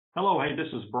Hello, hey, this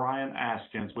is Brian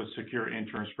Askins with Secure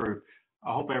Insurance Group.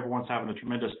 I hope everyone's having a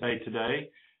tremendous day today.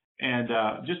 And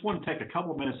just want to take a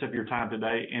couple of minutes of your time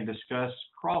today and discuss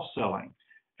cross-selling.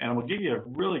 And I'm going to give you a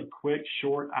really quick,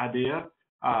 short idea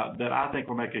that I think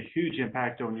will make a huge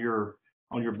impact on your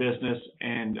business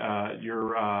and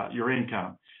your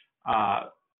income.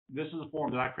 This is a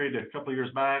form that I created a couple of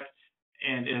years back,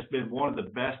 and it's been one of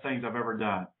the best things I've ever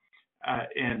done.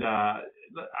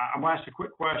 I'm going to ask a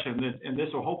quick question, and this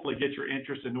will hopefully get your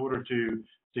interest in order to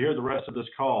hear the rest of this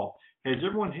call. Has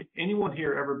anyone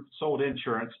here ever sold an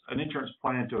insurance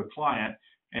plan to a client,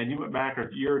 and you went back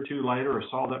a year or two later or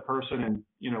saw that person and,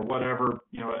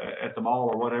 at the mall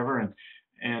or whatever,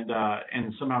 and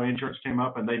somehow insurance came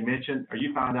up and they mentioned, or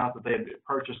you found out that they had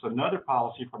purchased another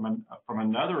policy from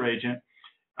another agent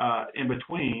in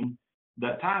between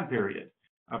that time period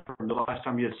from the last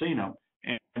time you had seen them.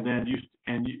 And then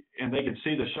they can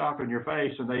see the shock on your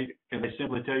face, and they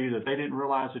simply tell you that they didn't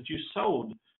realize that you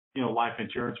sold, life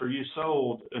insurance, or you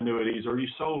sold annuities, or you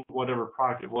sold whatever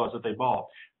product it was that they bought.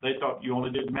 They thought you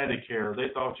only did Medicare, they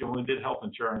thought you only did health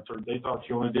insurance, or they thought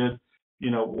you only did,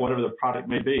 whatever the product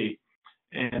may be.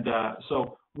 And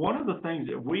so one of the things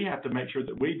that we have to make sure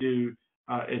that we do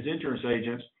as insurance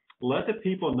agents, let the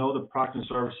people know the products and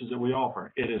services that we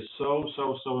offer. It is so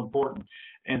important.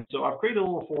 And so I've created a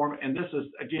little form, and this is,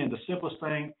 again, the simplest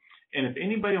thing. And if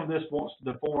anybody on this wants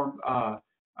the form,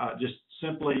 just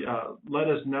simply let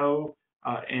us know,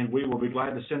 and we will be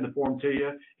glad to send the form to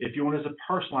you. If you want us to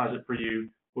personalize it for you,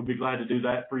 we'll be glad to do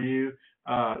that for you.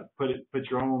 Put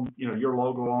your own, your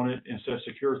logo on it instead of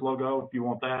Secure's logo. If you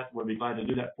want that, we'll be glad to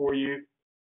do that for you.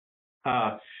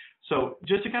 So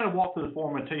just to kind of walk through the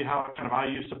form and tell you how kind of I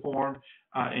use the form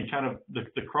and kind of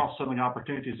the cross-selling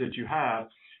opportunities that you have.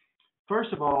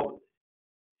 First of all,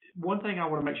 one thing I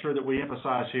want to make sure that we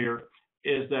emphasize here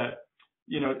is that,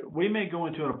 we may go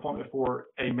into an appointment for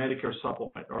a Medicare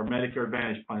supplement or a Medicare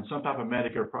Advantage plan, some type of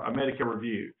Medicare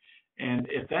review. And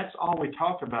if that's all we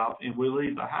talk about and we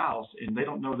leave the house and they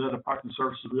don't know the other products and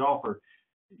services we offer,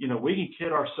 we can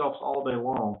kid ourselves all day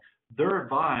long. They're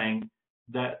buying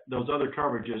those other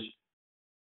coverages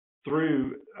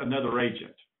through another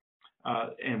agent,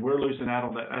 and we're losing out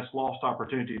on that. That's lost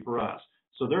opportunity for us.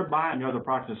 So they're buying other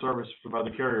products and services from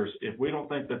other carriers. If we don't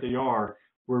think that they are,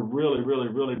 we're really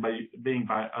being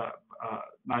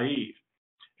naive.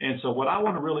 And so what I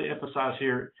want to really emphasize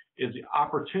here is the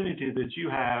opportunity that you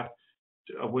have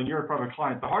when you're in front of a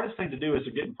client. The hardest thing to do is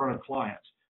to get in front of clients.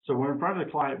 So when we're in front of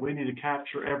the client, we need to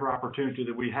capture every opportunity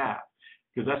that we have,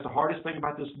 because that's the hardest thing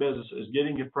about this business is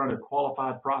getting in front of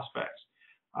qualified prospects.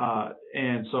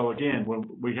 And so again, when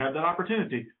we have that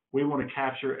opportunity, we want to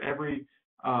capture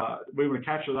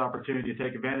the opportunity,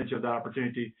 take advantage of the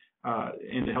opportunity,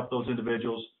 and to help those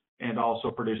individuals and also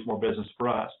produce more business for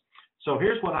us. So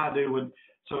here's what I do.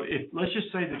 Let's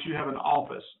just say that you have an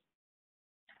office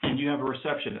and you have a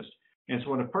receptionist. And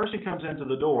so when a person comes into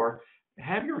the door,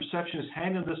 have your receptionist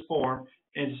hand in this form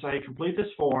and say, complete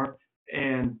this form,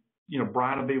 and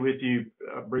Brian will be with you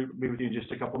in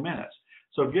just a couple of minutes.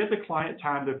 So give the client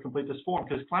time to complete this form,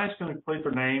 because the client's going to complete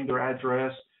their name, their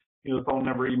address, the phone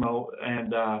number, email,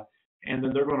 and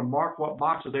then they're going to mark what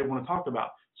boxes they want to talk about.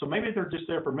 So maybe they're just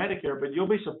there for Medicare, but you'll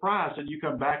be surprised that you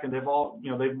come back and they've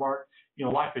marked,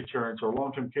 life insurance or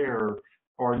long-term care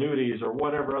or annuities or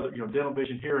whatever other, dental,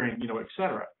 vision, hearing, et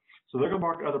cetera. So they're going to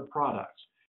mark other products.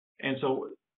 And so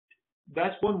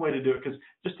that's one way to do it, because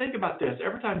just think about this.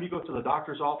 Every time you go to the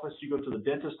doctor's office, you go to the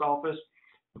dentist office,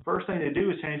 the first thing they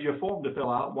do is hand you a form to fill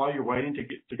out while you're waiting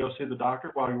to go see the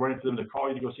doctor, while you're waiting for them to call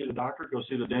you to go see the doctor, go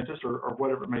see the dentist, or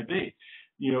whatever it may be.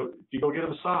 If you go get a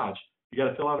massage, you got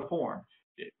to fill out a form.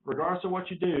 Regardless of what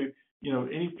you do,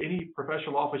 any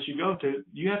professional office you go to,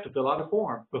 you have to fill out a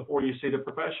form before you see the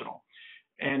professional.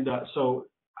 And so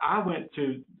I went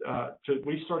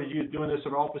we started doing this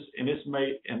in our office, and it's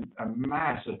made a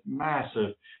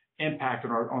massive impact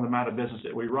on the amount of business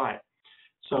that we write.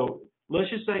 So let's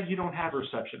just say you don't have a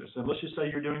receptionist, and let's just say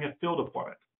you're doing a field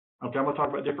appointment. Okay, I'm going to talk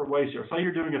about different ways here. Say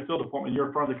you're doing a field appointment, you're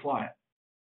in front of the client.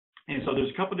 And so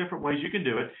there's a couple of different ways you can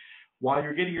do it. While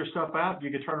you're getting your stuff out, you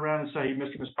can turn around and say,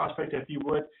 Mr. Ms. Prospect, if you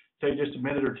would, take just a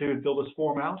minute or two and fill this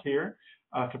form out here.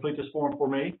 Complete this form for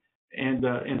me. And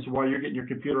so while you're getting your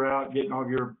computer out, getting all of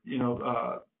your,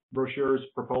 brochures,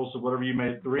 proposals, whatever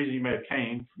the reason you may have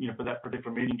came, for that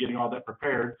particular meeting, getting all that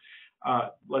prepared,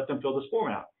 let them fill this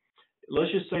form out.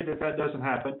 Let's just say that doesn't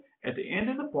happen. At the end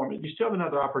of the appointment, you still have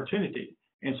another opportunity.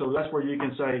 And so that's where you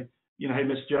can say, hey,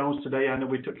 Ms. Jones, today I know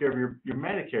we took care of your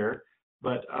Medicare,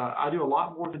 but I do a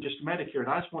lot more than just Medicare, and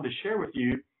I just wanted to share with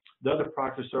you the other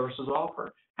products and services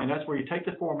offer. And that's where you take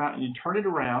the form out and you turn it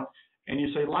around, and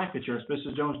you say life insurance.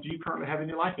 Mrs. Jones, do you currently have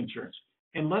any life insurance?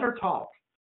 And let her talk.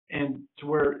 And to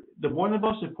where one of the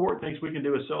most important things we can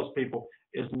do as salespeople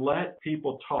is let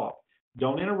people talk.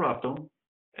 Don't interrupt them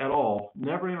at all.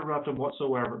 Never interrupt them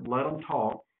whatsoever. Let them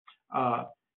talk.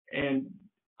 And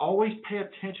always pay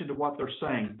attention to what they're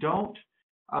saying. Don't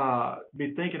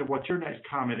be thinking of what your next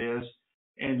comment is,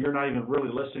 and you're not even really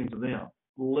listening to them.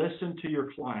 Listen to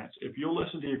your clients. If you'll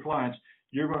listen to your clients,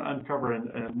 you're going to uncover an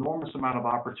enormous amount of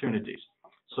opportunities.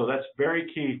 So that's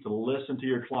very key, to listen to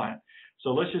your client. So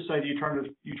let's just say that you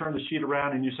turn the sheet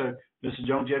around and you say, Mrs.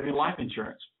 Jones, do you have any life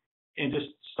insurance? And just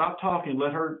stop talking,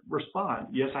 let her respond.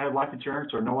 Yes, I have life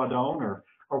insurance, or no, I don't, or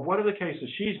whatever the case is.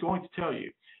 She's going to tell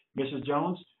you, Mrs.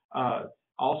 Jones,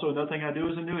 also another thing I do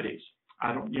is annuities.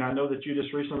 I know that you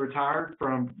just recently retired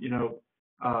from,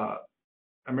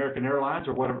 American Airlines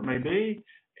or whatever it may be,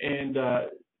 and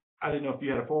I didn't know if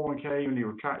you had a 401k and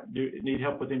you need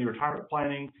help with any retirement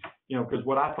planning, because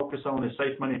what I focus on is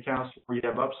safe money accounts where you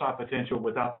have upside potential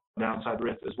without downside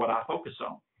risk is what I focus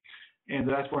on. And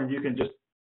that's when you can just,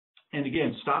 and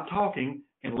again, stop talking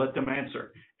and let them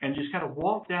answer. And just kind of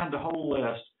walk down the whole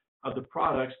list of the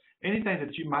products, anything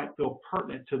that you might feel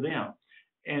pertinent to them.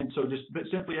 And so just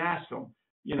simply ask them,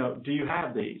 do you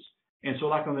have these? And so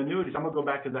like on the annuities, I'm going to go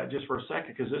back to that just for a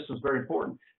second because this is very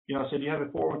important. I said, do you have a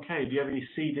 401k? Do you have any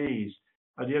CDs?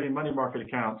 Do you have any money market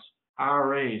accounts,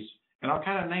 IRAs? And I'll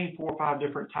kind of name 4 or 5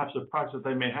 different types of products that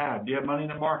they may have. Do you have money in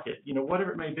the market?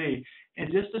 Whatever it may be, and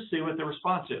just to see what the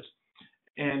response is.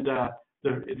 And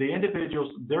the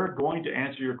individuals, they're going to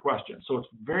answer your question. So it's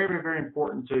very, very, very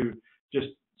important to just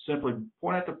simply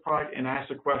point at the product and ask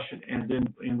the question, and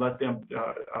then let them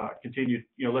continue.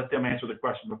 Let them answer the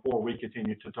question before we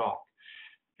continue to talk.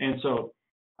 And so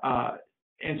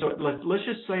let's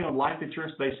just say on life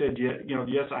insurance, they said,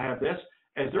 yes, I have this.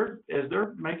 As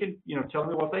they're making, telling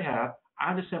me what they have,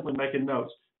 I'm just simply making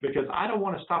notes because I don't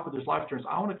want to stop with this life insurance.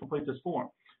 I want to complete this form.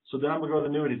 So then I'm going to go to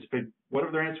the annuities.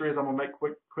 Whatever their answer is, I'm going to make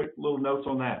quick little notes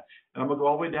on that. And I'm going to go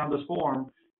all the way down this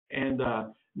form. And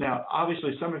now,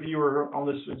 obviously, some of you are on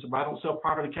this, I don't sell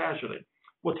property casualty.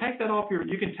 Well, take that off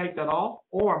you can take that off,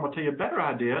 or I'm going to tell you a better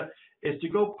idea is to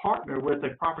go partner with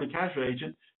a property casualty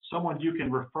agent, someone you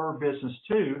can refer business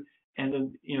to, and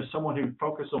then, someone who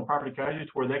focuses on property casualty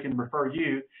where they can refer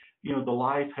you, the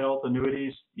life, health,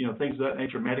 annuities, things of that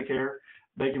nature, Medicare.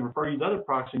 They can refer you to other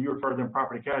products and you refer them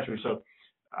property casualty. So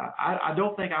I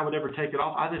don't think I would ever take it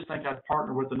off. I just think I'd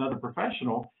partner with another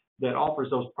professional that offers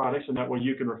those products, and that way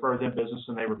you can refer them business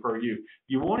and they refer you.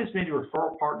 You want as many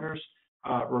referral partners,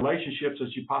 relationships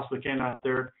as you possibly can out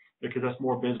there, because that's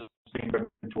more business being driven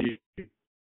toward you.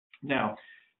 Now,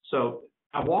 so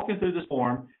I'm walking through this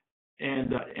form,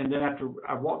 and then after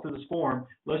I've walked through this form,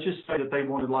 let's just say that they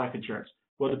wanted life insurance.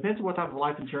 Well, it depends on what type of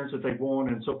life insurance that they want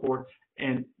and so forth.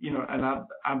 And, and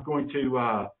I'm going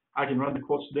to, I can run the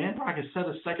quotes then, or I can set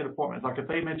a second appointment. Like if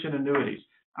they mention annuities,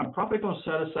 I'm probably going to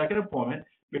set a second appointment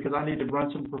because I need to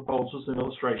run some proposals and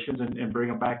illustrations and bring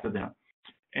them back to them.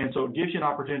 And so it gives you an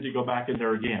opportunity to go back in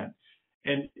there again.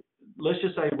 And let's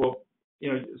just say, well,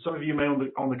 some of you may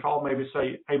on the call maybe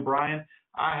say, hey, Brian,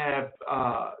 I have,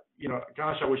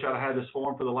 gosh, I wish I'd have had this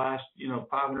form for the last,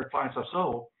 500 clients I've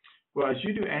sold. Well, as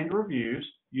you do annual reviews,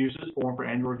 use this form for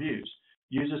annual reviews.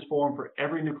 Use this form for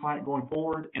every new client going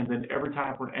forward, and then every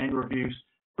time for annual reviews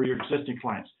for your existing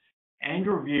clients.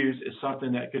 Annual reviews is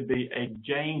something that could be a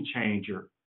game changer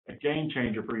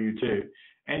for you too.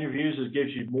 Annual reviews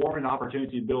gives you more of an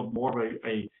opportunity to build more of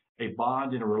a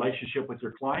bond and a relationship with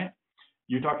your client.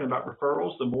 You're talking about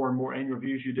referrals. The more and more annual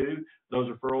reviews you do, those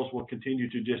referrals will continue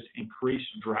to just increase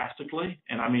drastically.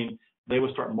 And I mean, they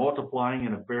will start multiplying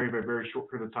in a very, very, very short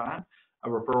period of time.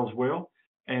 Referrals will.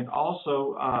 And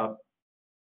also,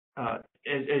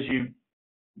 as you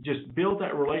just build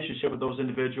that relationship with those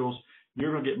individuals,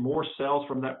 you're going to get more sales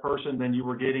from that person than you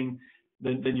were getting,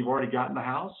 than you've already got in the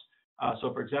house.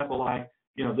 So, for example, like,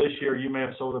 this year you may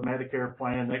have sold a Medicare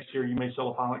plan. Next year you may sell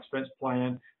a final expense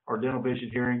plan or dental, vision,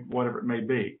 hearing, whatever it may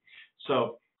be.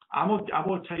 So I'm going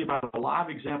to tell you about a live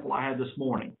example I had this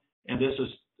morning, and this is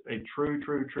a true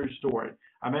story.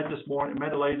 I met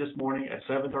a lady this morning at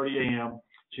 7:30 a.m.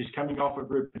 She's coming off of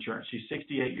group insurance. She's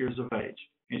 68 years of age,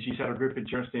 and she's had her group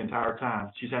insurance the entire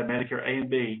time. She's had Medicare A and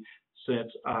B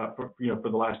since for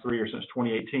the last 3 years, since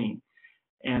 2018.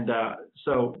 And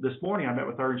so this morning I met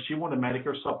with her, and she wanted a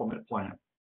Medicare supplement plan.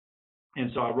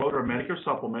 And so I wrote her a Medicare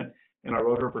supplement, and I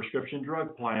wrote her a prescription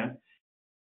drug plan.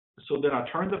 So then I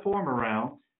turned the form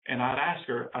around, and I'd ask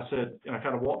her, I said, and I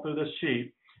kind of walked through this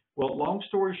sheet. Well, long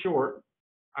story short,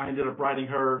 I ended up writing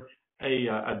her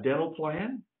a dental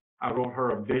plan. I wrote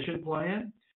her a vision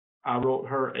plan. I wrote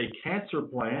her a cancer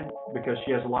plan because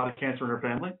she has a lot of cancer in her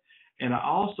family. And I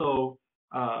also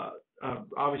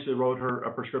obviously wrote her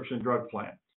a prescription drug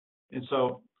plan. And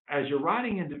so as you're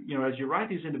writing into, as you write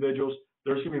these individuals,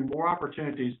 there's going to be more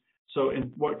opportunities. So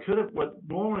in what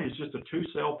normally is just a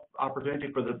 2-sale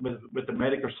opportunity for with the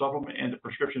Medicare supplement and the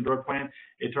prescription drug plan,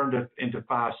 it turned into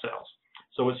 5 sales.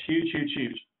 So it's huge, huge,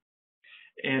 huge.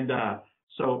 And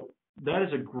so that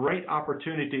is a great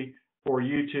opportunity for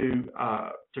you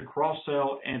to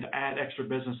cross-sell and to add extra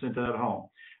business into that home.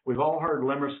 We've all heard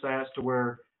LIMRA stats to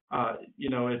where,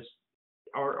 it's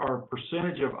our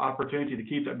percentage of opportunity to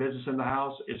keep that business in the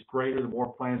house is greater the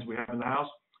more plans we have in the house.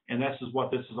 And this is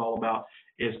what this is all about,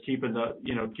 is keeping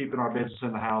our business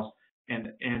in the house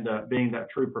and being that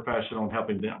true professional and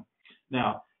helping them.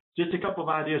 Now, just a couple of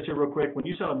ideas here real quick. When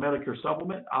you sell a Medicare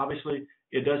supplement, obviously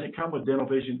it doesn't come with dental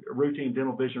vision, routine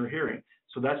dental vision or hearing.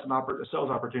 So that's a sales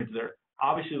opportunity there.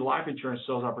 Obviously the life insurance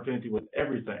sales opportunity with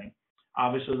everything.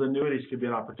 Obviously the annuities could be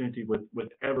an opportunity with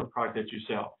every product that you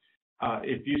sell.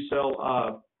 If you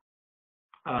sell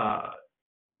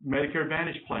Medicare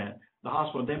Advantage plan, the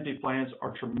hospital indemnity plans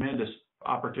are tremendous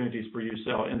opportunities for you to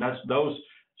sell, and those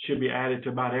should be added to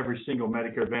about every single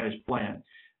Medicare Advantage plan,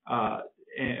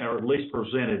 or at least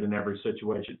presented in every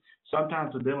situation.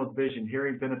 Sometimes the dental vision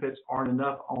hearing benefits aren't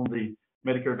enough on the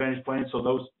Medicare Advantage plan, so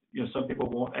those, some people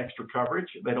want extra coverage.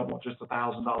 They don't want just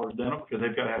 $1,000 dental because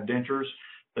they've got to have dentures,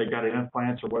 they've got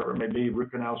implants or whatever it may be,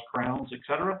 root canals, crowns,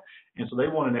 etc. And so they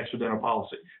want an extra dental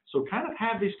policy. So kind of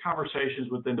have these conversations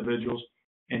with individuals,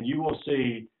 and you will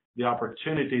see the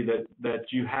opportunity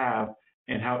that you have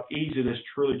and how easy this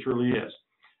truly, truly is.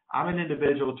 I'm an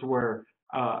individual to where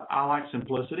I like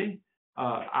simplicity.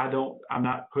 I'm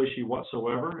not pushy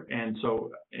whatsoever, and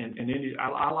so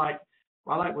I like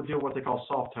to do what they call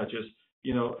soft touches,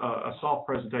 a soft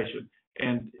presentation.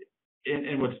 And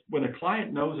when a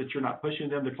client knows that you're not pushing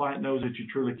them, the client knows that you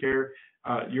truly care.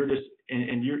 You're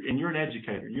an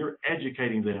educator. You're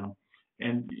educating them.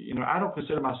 And I don't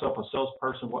consider myself a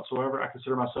salesperson whatsoever. I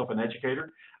consider myself an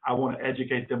educator. I want to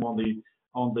educate them on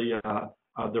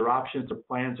their options, their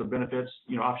plans, or benefits,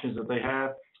 options that they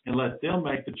have, and let them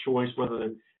make the choice whether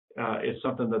it's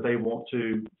something that they want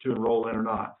to enroll in or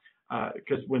not.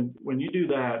 Because when you do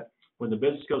that, when the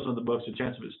business goes on the books, the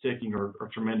chance of it sticking are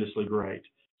tremendously great.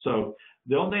 So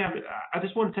the only thing I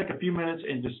just want to take a few minutes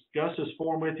and discuss this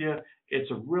form with you. It's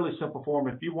a really simple form.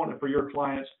 If you want it for your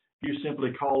clients, you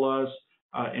simply call us.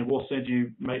 And we'll send you.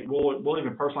 We'll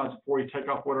even personalize it for you. Take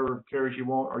off whatever carriers you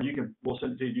want, or we'll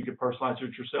send it to you. You can personalize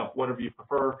it yourself, whatever you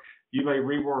prefer. You may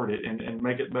reword it and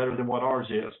make it better than what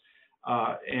ours is.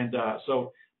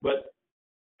 But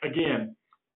again,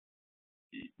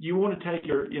 you want to take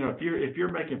your, if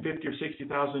you're making $50,000 or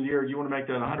 $60,000 a year, you want to make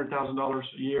that $100,000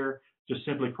 a year. Just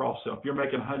simply cross sell. If you're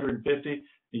making $150,000 and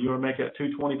you want to make that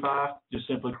 $225,000, just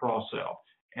simply cross sell.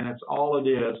 And that's all it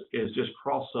is just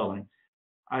cross selling.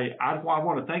 I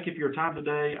want to thank you for your time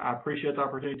today. I appreciate the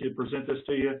opportunity to present this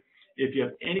to you. If you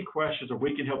have any questions or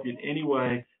we can help you in any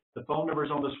way, the phone number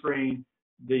is on the screen.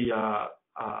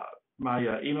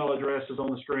 My email address is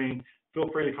on the screen. Feel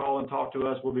free to call and talk to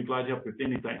us. We'll be glad to help you with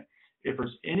anything. If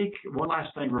there's one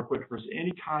last thing real quick, if there's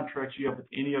any contracts you have with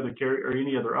any other carrier or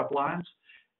any other uplines,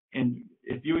 and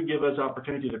if you would give us the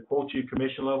opportunity to quote you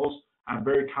commission levels, I'm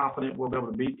very confident we'll be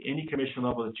able to beat any commission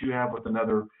level that you have with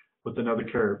another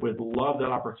carrier. We'd love that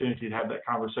opportunity to have that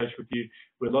conversation with you.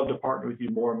 We'd love to partner with you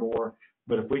more and more.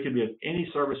 But if we can be of any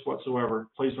service whatsoever,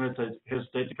 please don't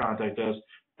hesitate to contact us.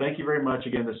 Thank you very much.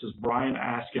 Again, this is Brian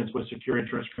Askins with Secure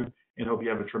Insurance Group, and hope you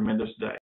have a tremendous day.